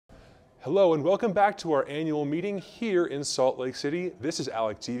Hello and welcome back to our annual meeting here in Salt Lake City. This is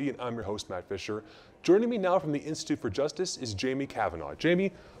ALECtv and I'm your host, Matt Fisher. Joining me now from the Institute for Justice is Jamie Cavanaugh.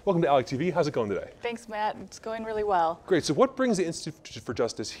 Jamie, welcome to ALECtv. How's it going today? Thanks, Matt. It's going really well. Great. So what brings the Institute for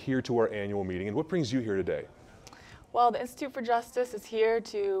Justice here to our annual meeting and what brings you here today? Well, the Institute for Justice is here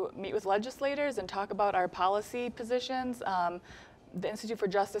to meet with legislators and talk about our policy positions. The Institute for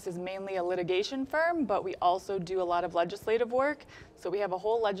Justice is mainly a litigation firm, but we also do a lot of legislative work. So we have a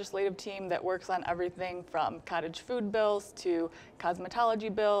whole legislative team that works on everything from cottage food bills to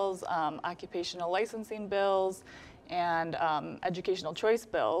cosmetology bills, occupational licensing bills, and educational choice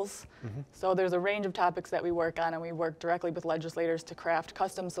bills. So there's a range of topics that we work on, and we work directly with legislators to craft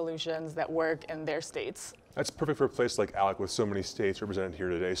custom solutions that work in their states. That's perfect for a place like ALEC with so many states represented here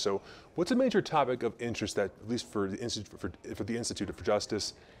today. So what's a major topic of interest that, at least for the Institute for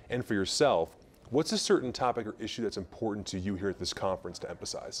Justice and for yourself, what's a certain topic or issue that's important to you here at this conference to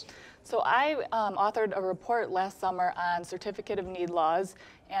emphasize? So I authored a report last summer on certificate of need laws,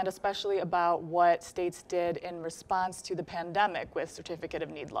 and especially about what states did in response to the pandemic with certificate of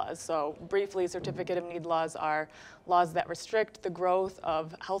need laws. So briefly, certificate of need laws are laws that restrict the growth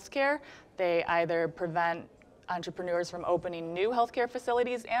of healthcare. They either prevent entrepreneurs from opening new healthcare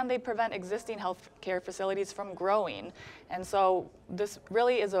facilities, and they prevent existing healthcare facilities from growing. And so this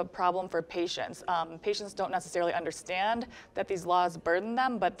really is a problem for patients. Patients don't necessarily understand that these laws burden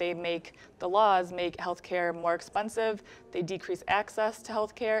them, but the laws make healthcare more expensive, they decrease access to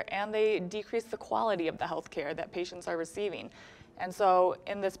healthcare, and they decrease the quality of the healthcare that patients are receiving. And so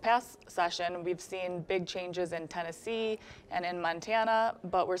in this past session, we've seen big changes in Tennessee and in Montana,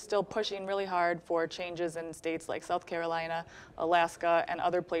 but we're still pushing really hard for changes in states like South Carolina, Alaska, and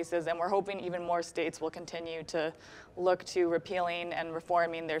other places. And we're hoping even more states will continue to look to repealing and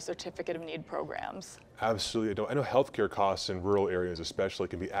reforming their certificate of need programs. Absolutely. I know healthcare costs in rural areas especially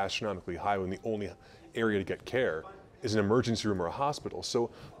can be astronomically high when the only area to get care is an emergency room or a hospital. So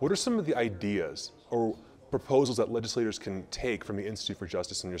what are some of the ideas or proposals that legislators can take from the Institute for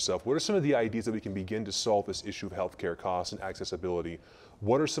Justice and yourself? What are some of the ideas that we can begin to solve this issue of healthcare costs and accessibility?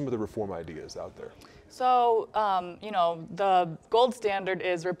 What are some of the reform ideas out there? So, the gold standard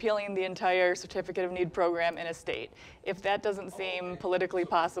is repealing the entire certificate of need program in a state. If that doesn't seem politically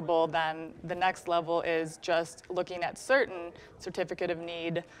possible, then the next level is just looking at certain certificate of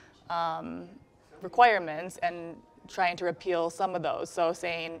need requirements and trying to repeal some of those. So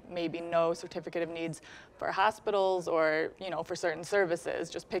saying maybe no certificate of needs for hospitals or, for certain services,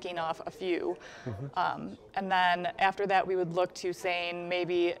 just picking off a few. And then after that, we would look to saying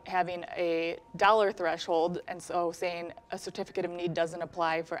maybe having a dollar threshold, and so saying a certificate of need doesn't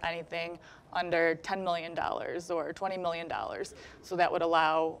apply for anything under $10 million or $20 million. So that would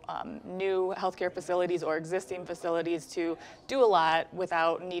allow new healthcare facilities or existing facilities to do a lot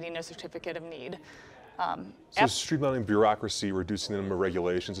without needing a certificate of need. So streamlining bureaucracy, reducing the number of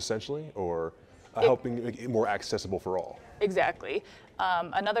regulations essentially, or helping make it more accessible for all? Exactly.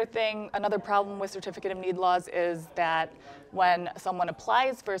 Another problem with certificate of need laws is that when someone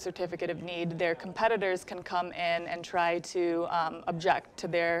applies for a certificate of need, their competitors can come in and try to object to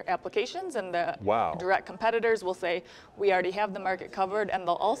their applications, and the direct competitors will say, we already have the market covered, and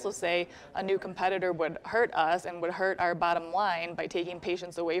they'll also say a new competitor would hurt us and would hurt our bottom line by taking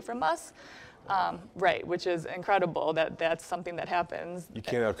patients away from us. Which is incredible that that's something that happens. You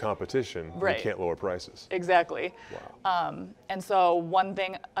can't have competition, you can't lower prices. Exactly. Wow. And so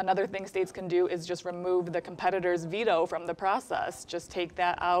another thing states can do is just remove the competitor's veto from the process. Just take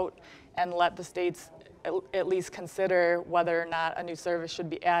that out and let the states at least consider whether or not a new service should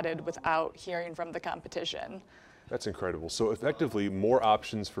be added without hearing from the competition. That's incredible. So effectively, more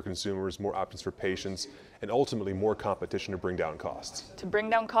options for consumers, more options for patients, and ultimately more competition to bring down costs. To bring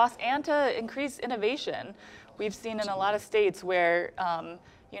down costs and to increase innovation. We've seen in a lot of states where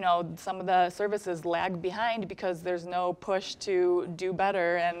some of the services lag behind because there's no push to do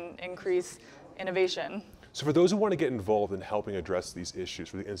better and increase innovation. So for those who want to get involved in helping address these issues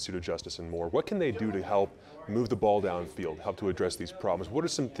for the Institute of Justice and more, what can they do to help move the ball downfield, help to address these problems? What are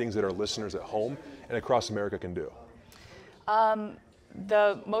some things that our listeners at home and across America can do?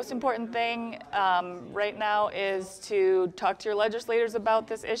 The most important thing right now is to talk to your legislators about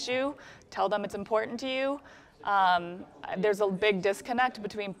this issue, tell them it's important to you. There's a big disconnect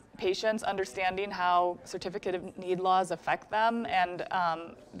between patients understanding how certificate of need laws affect them, and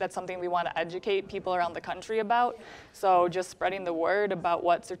that's something we want to educate people around the country about. So just spreading the word about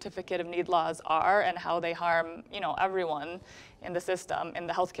what certificate of need laws are and how they harm, everyone in the system, in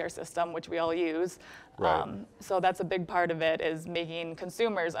the healthcare system, which we all use. So that's a big part of it, is making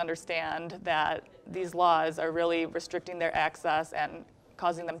consumers understand that these laws are really restricting their access and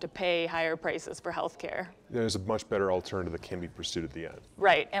causing them to pay higher prices for health care. There's a much better alternative that can be pursued at the end.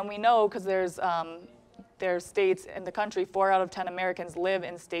 Right, and we know because there's states in the country, 4 out of 10 Americans live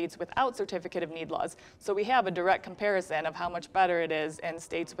in states without certificate of need laws. So we have a direct comparison of how much better it is in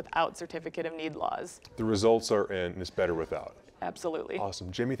states without certificate of need laws. The results are in, and it's better without. Absolutely.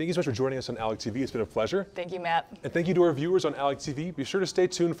 Awesome. Jamie, thank you so much for joining us on ALECtv. It's been a pleasure. Thank you, Matt. And thank you to our viewers on ALECtv. Be sure to stay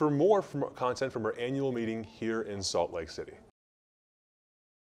tuned for more content from our annual meeting here in Salt Lake City.